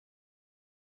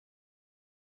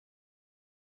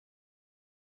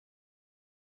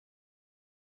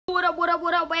What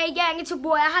up, hey gang, it's your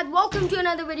boy Ahad. Welcome to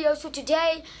another video. So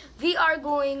today we are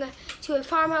going to a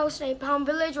farmhouse named Palm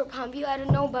Village or Palm View, I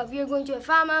don't know, but we are going to a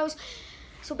farmhouse.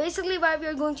 So basically why we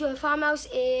are going to a farmhouse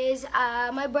is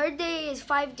my birthday is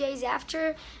 5 days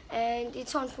after, and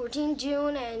it's on 14th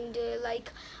June, and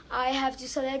I have to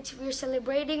select, we're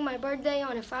celebrating my birthday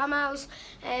on a farmhouse,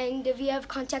 and we have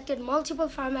contacted multiple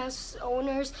farmhouse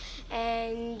owners,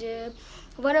 and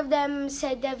one of them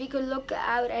said that we could look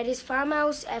out at his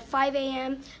farmhouse at 5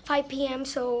 p.m.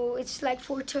 So it's like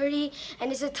 4:30,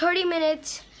 and it's a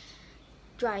 30-minute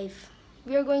drive.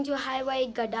 We are going to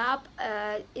Highway Gadab.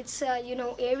 It's a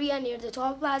area near the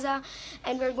Toll Plaza,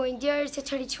 and we're going there. It's a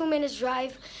 32-minute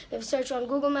drive. We've searched on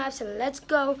Google Maps, and let's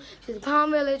go to the Palm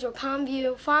Village or Palm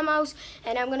View farmhouse.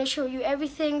 And I'm gonna show you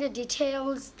everything, the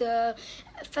details, the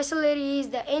facilities,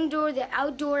 the indoor, the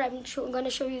outdoor. I'm gonna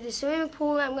show you the swimming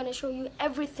pool. I'm gonna show you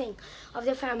everything of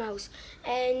the farmhouse.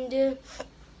 And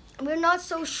we're not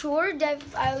so sure that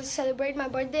I'll celebrate my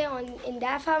birthday in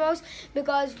that farmhouse,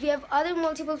 because we have other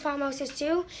multiple farmhouses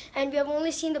too, and we have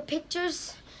only seen the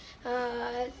pictures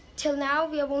till now.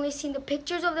 We have only seen the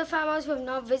pictures of the farmhouse. We have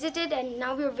not visited, and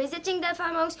now we're visiting that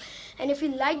farmhouse. And if we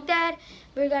like that,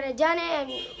 we're gonna done it,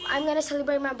 and I'm gonna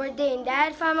celebrate my birthday in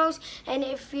that farmhouse. And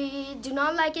if we do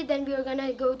not like it, then we're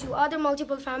gonna go to other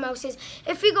multiple farmhouses.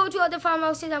 If we go to other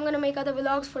farmhouses, I'm gonna make other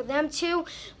vlogs for them too.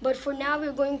 But for now,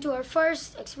 we're going to our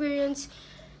first experience,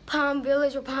 Palm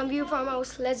Village or Palm View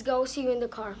farmhouse. Let's go. See you in the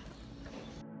car.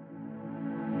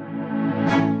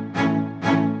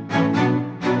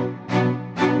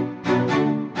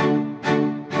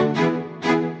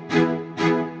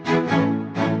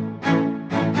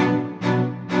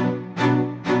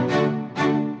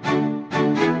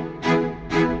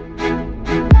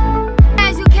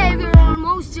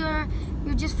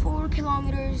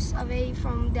 Kilometers away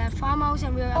from that farmhouse,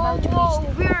 and we're about to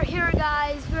reach there. We're here,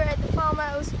 guys. We're at the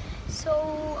farmhouse.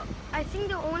 So I think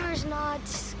the owner's not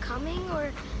coming,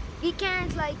 or we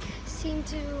can't seem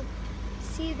to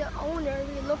see the owner.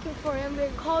 We're looking for him.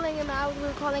 We're calling him out.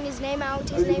 We're calling his name out.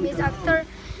 His name is Akhtar,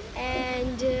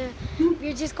 and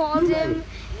we just called him.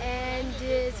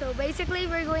 And so basically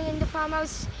we're going in the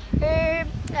farmhouse. Here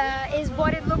is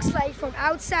what it looks like from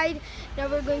outside. Now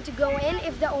we're going to go in.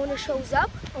 If the owner shows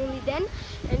up, only then.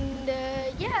 And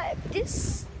yeah,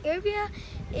 this area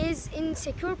is in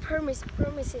secure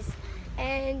premises.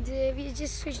 And we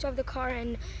just switched off the car,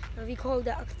 and we called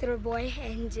the Akhtar boy,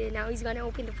 and now he's gonna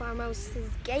open the farmhouse's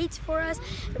gates for us,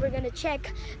 and we're gonna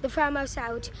check the farmhouse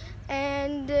out.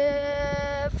 And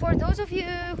for those of you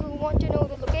who want to know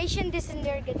the location, this is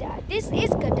near Gadab. This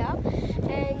is Gadab,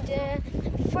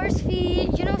 and first we,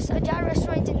 Sajjad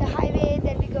restaurant in the highway,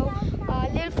 then we go a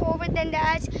little forward than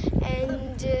that,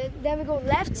 and then we go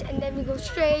left, and then we go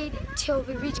straight till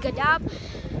we reach Gadab.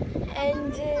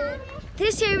 And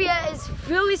this area is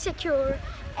really secure,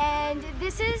 and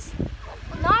this is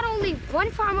not only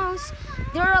one farmhouse.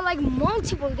 There are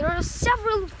multiple. There are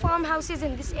several farmhouses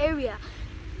in this area.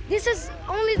 This is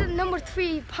only the number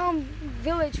 3 Palm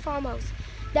Village farmhouse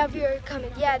that we are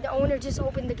coming. Yeah, the owner just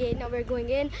opened the gate. Now we're going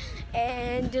in,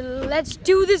 and let's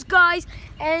do this, guys.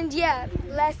 And yeah,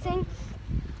 last thing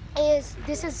is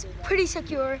this is pretty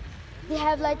secure. They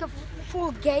have a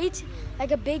full gate,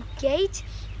 a big gate,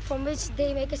 from which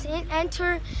they make us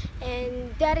enter,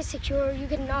 and that is secure. You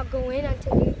cannot go in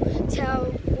until you tell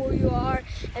who you are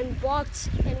and what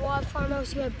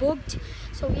farmhouse you have booked.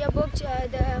 So we have booked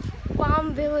the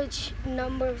Palm Village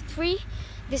number 3.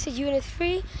 This is unit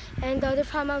 3, and the other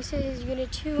farmhouse is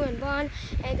unit 2 and 1,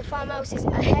 and the farmhouses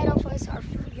ahead of us are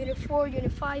unit 4,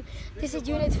 unit 5. This is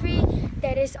unit 3.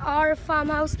 That is our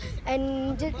farmhouse,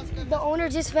 and the owner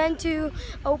just went to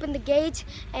open the gate,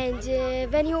 and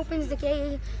when he opens the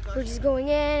gate, we're just going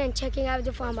in and checking out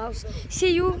the farmhouse.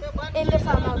 See you in the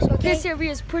farmhouse. Okay? This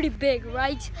area is pretty big,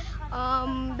 right?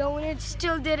 The owner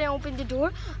still didn't open the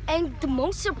door, and the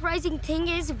most surprising thing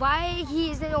is why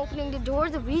he isn't opening the door.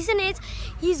 The reason is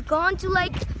he's gone to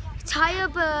tie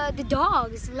up the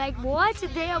dogs. What?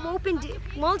 They have opened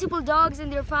multiple dogs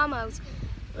in their farmhouse.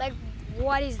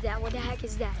 What is that? What the heck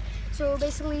is that? So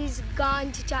basically he's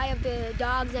gone to tie up the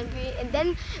dogs, and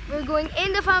then we're going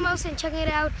in the farmhouse and checking it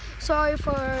out. Sorry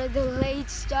for the late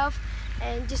stuff,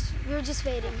 and we're just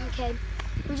waiting, okay?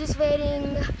 We're just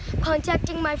waiting,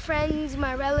 contacting my friends,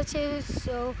 my relatives,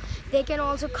 so they can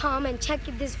also come and check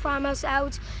this farmhouse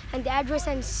out and the address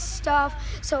and stuff.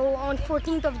 So on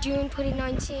 14th of June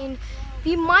 2019,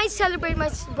 we might celebrate my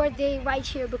birthday right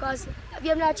here, because we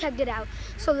have not checked it out.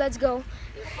 So let's go.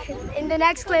 In the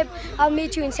next clip, I'll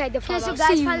meet you inside the farmhouse. Okay, so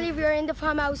guys, finally we are in the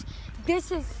farmhouse.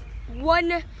 This is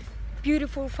one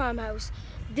beautiful farmhouse.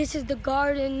 This is the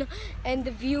garden, and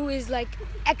the view is like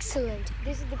excellent.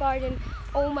 This is the garden.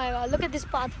 Oh my god, look at this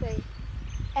pathway.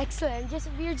 Excellent.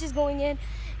 We're just going in,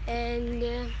 and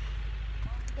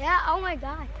yeah, oh my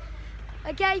god.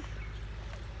 Okay,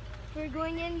 we're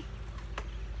going in.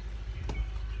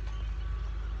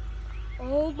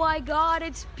 Oh my god,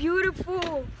 it's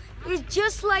beautiful. It's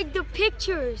just like the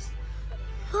pictures.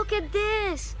 Look at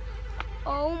this.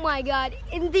 Oh my god,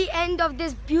 in the end of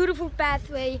this beautiful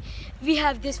pathway we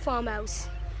have this farmhouse.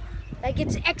 Like,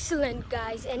 it's excellent,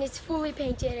 guys, and it's fully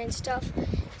painted and stuff.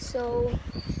 So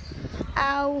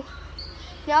now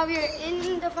we're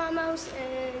in the farmhouse,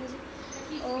 and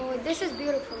oh, this is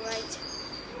beautiful, right?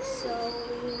 So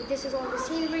this is all the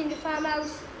scenery in the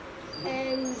farmhouse,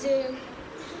 and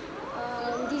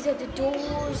these are the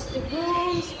doors, the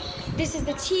rooms. This is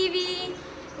the TV,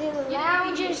 the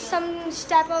lounges, some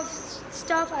type of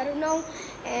stuff, I don't know.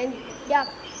 And yeah,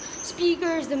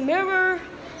 speakers, the mirror.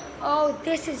 Oh,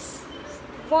 this is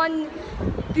one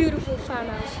beautiful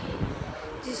farmhouse.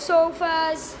 The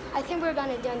sofas. I think we're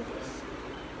gonna do this.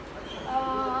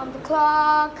 The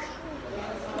clock,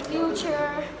 the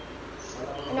wheelchair.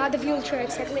 Not the wheelchair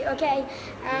exactly. Okay.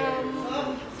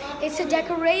 It's a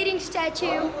decorating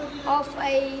statue of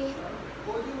a,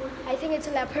 I think it's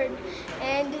a leopard,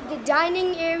 and the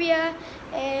dining area,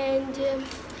 and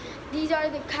these are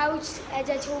the couch, as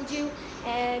I told you,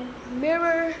 and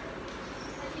mirror.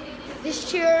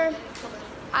 This chair,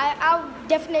 I'll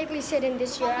definitely sit in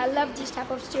this chair. I love these type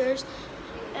of chairs,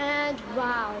 and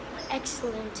wow,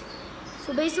 excellent.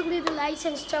 So basically the lights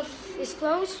and stuff is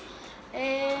closed,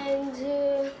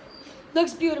 and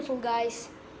looks beautiful, guys.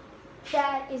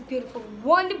 That is beautiful.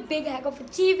 One big heck of a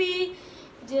TV,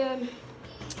 the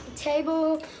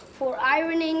table for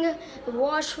ironing, the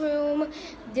washroom,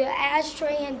 the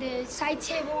ashtray, and the side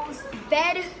tables, the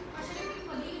bed.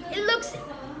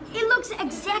 It looks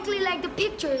exactly like the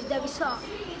pictures that we saw.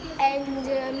 And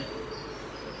here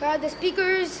are the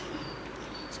speakers,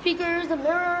 the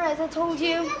mirror, as I told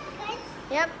you.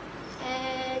 Yep.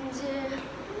 And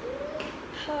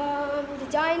the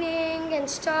dining and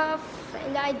stuff.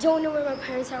 And I don't know where my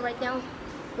parents are right now.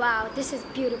 Wow, this is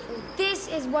beautiful. This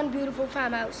is one beautiful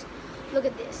farmhouse. Look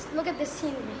at this. Look at the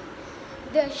scenery.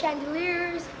 The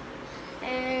chandeliers.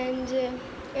 And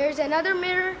here's another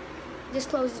mirror. Just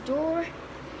close the door.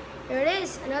 Here it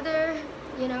is. Another,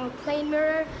 plain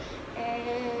mirror.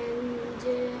 And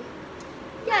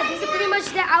yeah, this is pretty much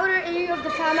the outer area of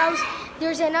the farmhouse.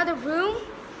 There's another room.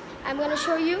 I'm gonna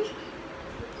show you.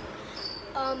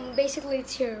 Basically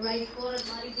it's here, right?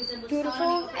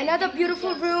 Beautiful. Another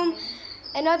beautiful room.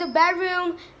 Another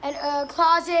bedroom and a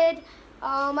closet.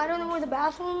 I don't know where the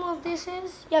bathroom of this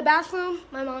is. Yeah, bathroom.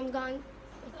 My mom's gone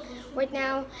right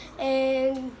now.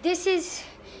 And this is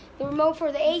the remote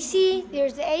for the AC.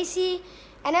 There's the AC.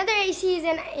 Another AC is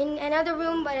in another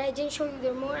room, but I didn't show you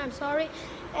the remote. I'm sorry.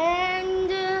 And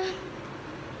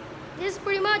this is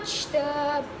pretty much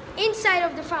the inside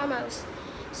of the farmhouse.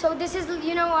 So this is,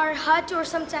 our hut or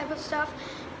some type of stuff.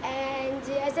 And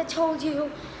as I told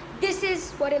you, this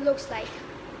is what it looks like.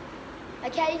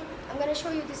 Okay, I'm gonna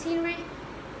show you the scenery.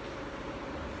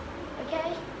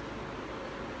 Okay,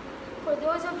 for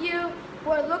those of you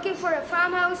who are looking for a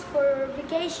farmhouse for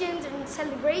vacations and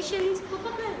celebrations,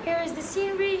 here is the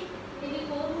scenery.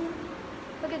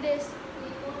 Look at this.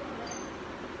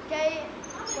 Okay,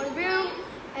 one room,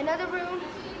 another room,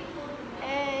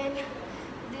 and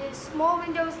the small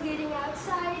windows leading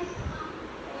outside.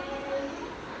 And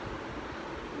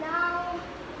now,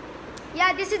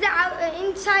 yeah, this is the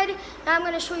inside. Now I'm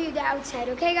gonna show you the outside,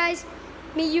 okay, guys?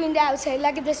 Me, you, and the outside,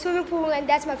 like the swimming pool, and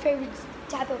that's my favorite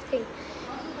type of thing.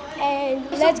 And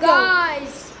let's go,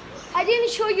 guys. I didn't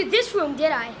show you this room,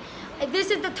 did I? This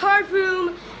is the third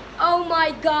room. Oh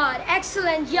my God,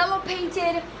 excellent, yellow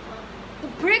painted. The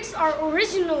bricks are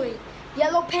originally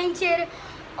yellow painted.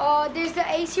 There's the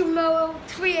AC remote,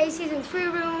 3 ACs in 3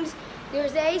 rooms.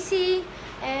 There's the AC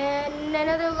and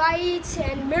another light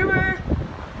and mirror.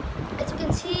 As you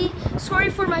can see, sorry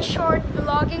for my short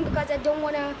vlogging because I don't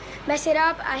want to mess it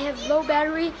up. I have low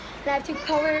battery and I have to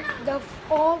cover the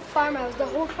whole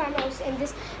farmhouse in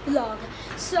this vlog.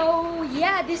 So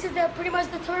yeah, this is pretty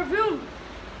much the third room.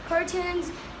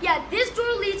 Curtains. Yeah, this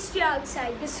door leads to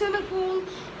outside, the swimming pool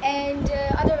and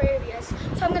other areas.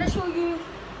 So I'm gonna show you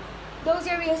those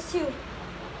areas too.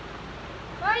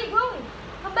 Where are you going?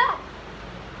 Come back.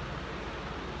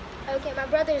 Okay, my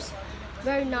brother's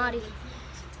very naughty.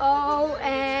 Oh,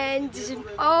 and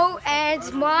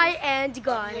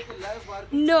God.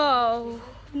 No.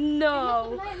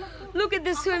 Look at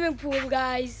the swimming pool,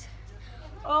 guys.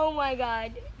 Oh my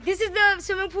God. This is the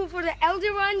swimming pool for the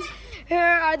elder ones. Here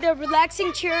are the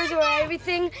relaxing chairs or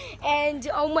everything. And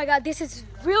oh my God, this is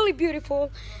really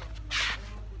beautiful.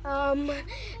 Oh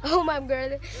my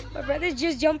God, my brother's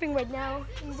just jumping right now.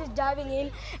 He's just diving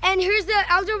in. And here's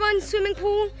the elder one swimming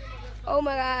pool. Oh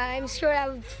my God, I'm sure I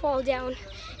would fall down.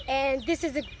 And this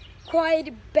is the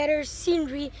quite better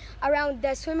scenery around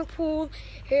the swimming pool.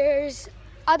 Here's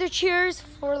other chairs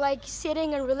for like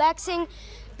sitting and relaxing.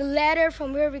 The ladder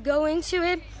from where we go into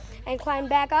it and climb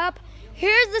back up.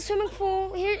 Here's the swimming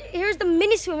pool. Here's the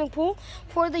mini swimming pool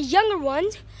for the younger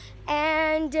ones,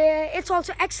 and it's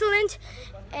also excellent.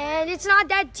 And it's not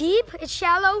that deep; it's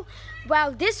shallow.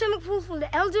 While this swimming pool for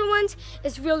the elder ones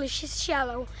is really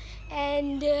shallow.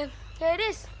 And here it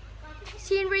is,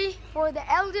 scenery for the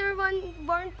elder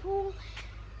one pool,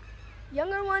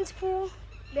 younger one's pool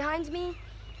behind me,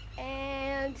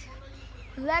 and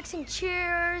relaxing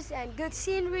chairs and good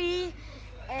scenery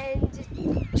and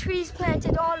trees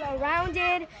planted all around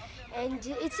it, and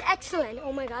it's excellent.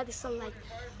 Oh my God, the sunlight.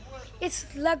 It's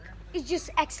just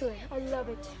excellent. I love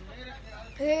it.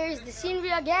 Here's the scenery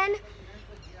again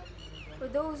for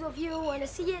those of you who want to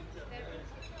see it.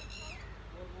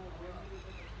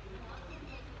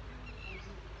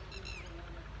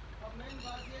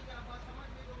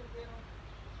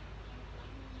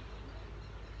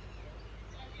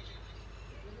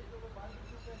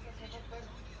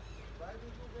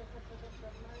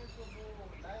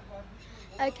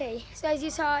 Okay, so as you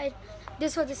saw it,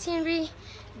 this was the scenery,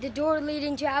 the door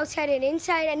leading to outside and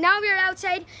inside, and now we're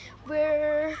outside.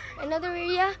 We're another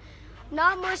area,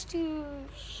 not much to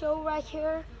show right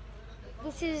here.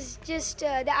 This is just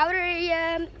the outer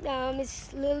area.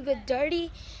 It's a little bit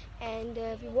dirty, and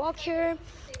we walk here,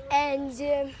 and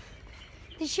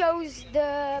this shows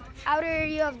the outer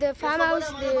area of the farmhouse,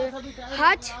 the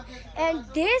hut, and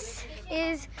this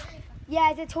is, yeah,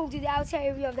 as I told you, the outside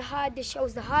area of the hut. This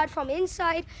shows the hut from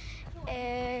inside,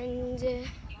 and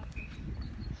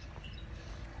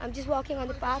I'm just walking on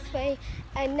the pathway,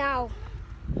 and now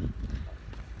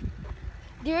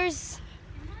there's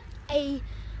a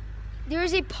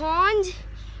pond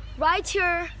right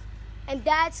here, and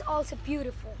that's also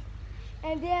beautiful.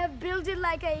 And they have built it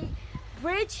like a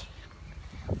bridge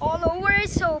all over it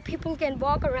so people can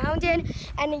walk around it.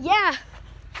 And yeah,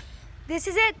 this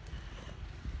is it.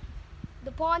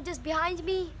 The pond just behind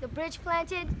me, the bridge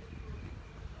planted.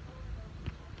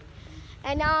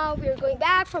 And now we're going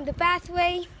back from the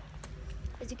pathway,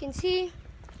 as you can see.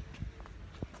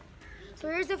 So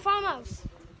here's the farmhouse.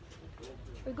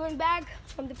 We're going back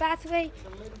from the pathway.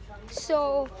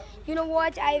 So you know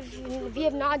what? We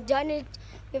have not done it.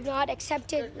 We have not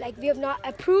accepted, like we have not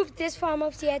approved this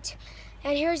farmhouse yet.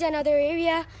 And here's another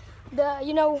area,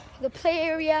 the play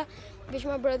area, which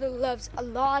my brother loves a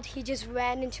lot. He just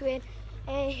ran into it.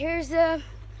 And here's the,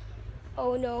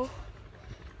 oh no,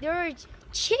 there are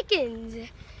chickens.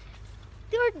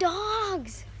 There are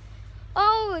dogs.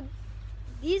 Oh,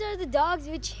 these are the dogs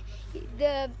which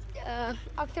the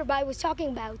Akhtar was talking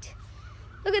about.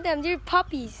 Look at them, they're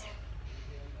puppies.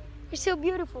 They're so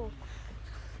beautiful.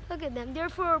 Look at them, they're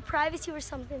for privacy or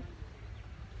something.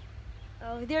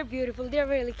 Oh, they're beautiful, they're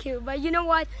really cute. But you know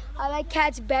what? I like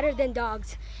cats better than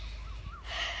dogs.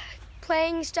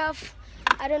 Playing stuff.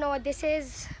 I don't know what this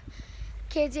is.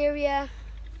 Kids area,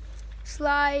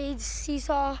 slides,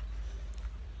 seesaw.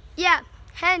 Yeah,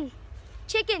 hen,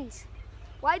 chickens,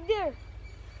 right there.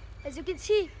 As you can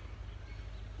see,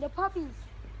 the puppies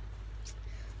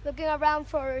looking around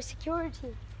for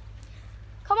security.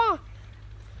 Come on.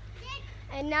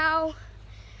 And now,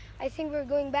 I think we're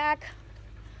going back.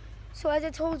 So as I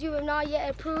told you, we've not yet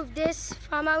approved this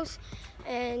farmhouse,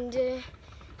 and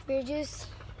we're just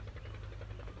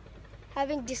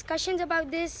having discussions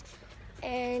about this,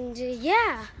 and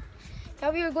yeah, now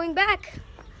we are going back.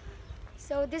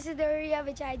 So this is the area in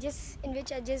which I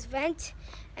just went,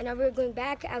 and now we're going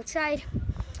back outside.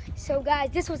 So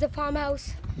guys, this was the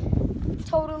farmhouse.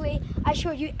 Totally, I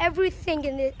showed you everything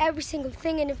in it, every single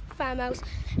thing in the farmhouse,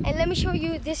 and let me show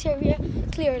you this area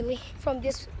clearly from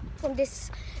this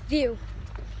view.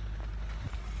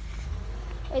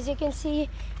 As you can see,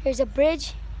 there's a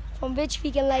bridge from which we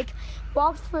can like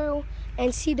walk through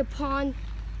and see the pond.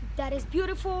 That is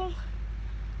beautiful.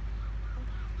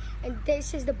 And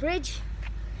this is the bridge.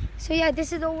 So yeah,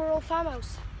 this is the overall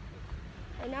farmhouse.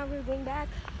 And now we're going back.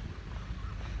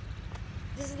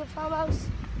 This is the farmhouse.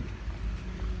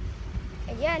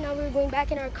 And yeah, now we're going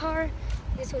back in our car.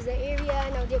 This was the area.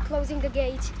 Now they're closing the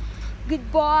gate.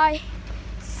 Goodbye.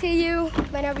 See you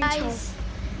whenever you guys.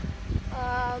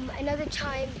 Another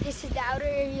time. This is the outer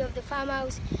area of the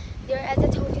farmhouse. There, as I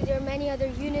told you, there are many other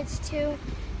units too.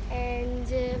 And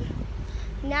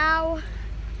now,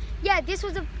 yeah, this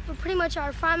was pretty much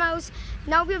our farmhouse.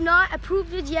 Now we have not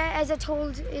approved it yet, as I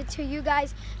told it to you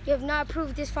guys. We have not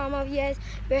approved this farmhouse yet.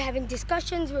 We're having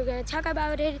discussions. We're gonna talk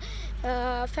about it,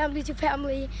 family to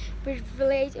family, with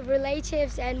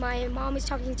relatives, and my mom is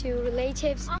talking to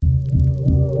relatives.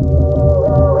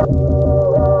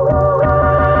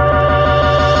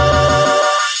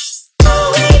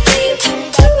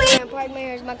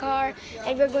 My car,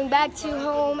 and we're going back to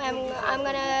home, and I'm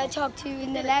gonna talk to you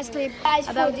in the last clip guys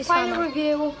about this final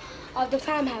review of the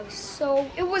farmhouse. So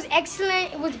it was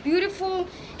excellent, it was beautiful,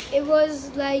 it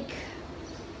was like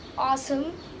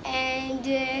awesome, and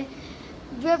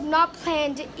we have not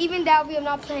planned, even though we have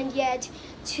not planned yet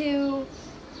to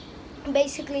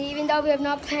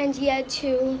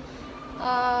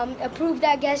approve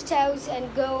that guest house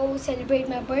and go celebrate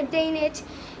my birthday in it.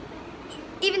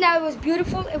 Even though it was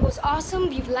beautiful, it was awesome,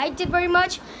 we've liked it very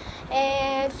much.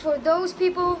 And for those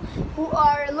people who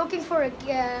are looking for a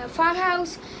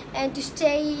farmhouse and to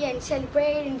stay and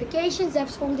celebrate in vacations,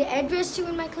 I've told the address to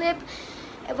in my clip,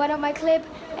 one of my clip,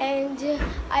 and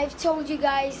I've told you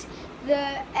guys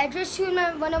the address to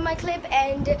in one of my clip,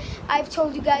 and I've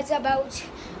told you guys about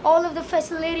all of the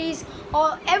facilities,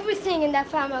 everything in that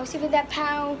farmhouse, even that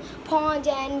pond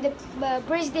and the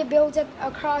bridge they built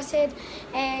across it,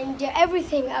 and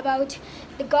everything about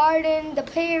the garden, the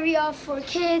play area for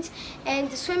kids, and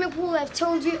the swimming pool. I've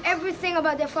told you everything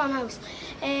about that farmhouse.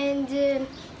 And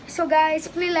so guys,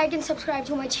 please like and subscribe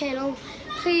to my channel.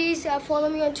 Please follow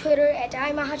me on Twitter at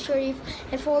Ahad Sharif,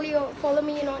 and follow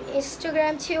me on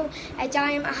Instagram too at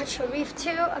Ahad Sharif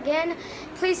too. Again,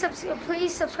 please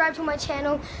subscribe to my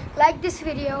channel, like this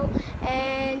video,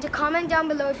 and comment down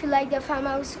below if you like the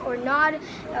farmhouse or not,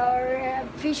 or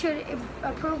if we should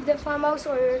approve the farmhouse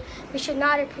or we should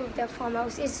not approve the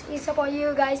farmhouse. It's up on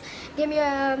you guys. Give me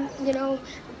a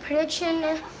prediction,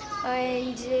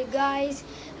 and guys,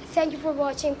 thank you for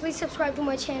watching. Please subscribe to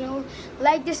my channel,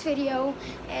 like this video,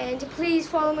 and please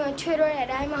follow me on Twitter at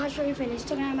Ahad Sharif and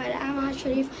Instagram at Ahad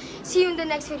Sharif. See you in the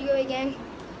next video again.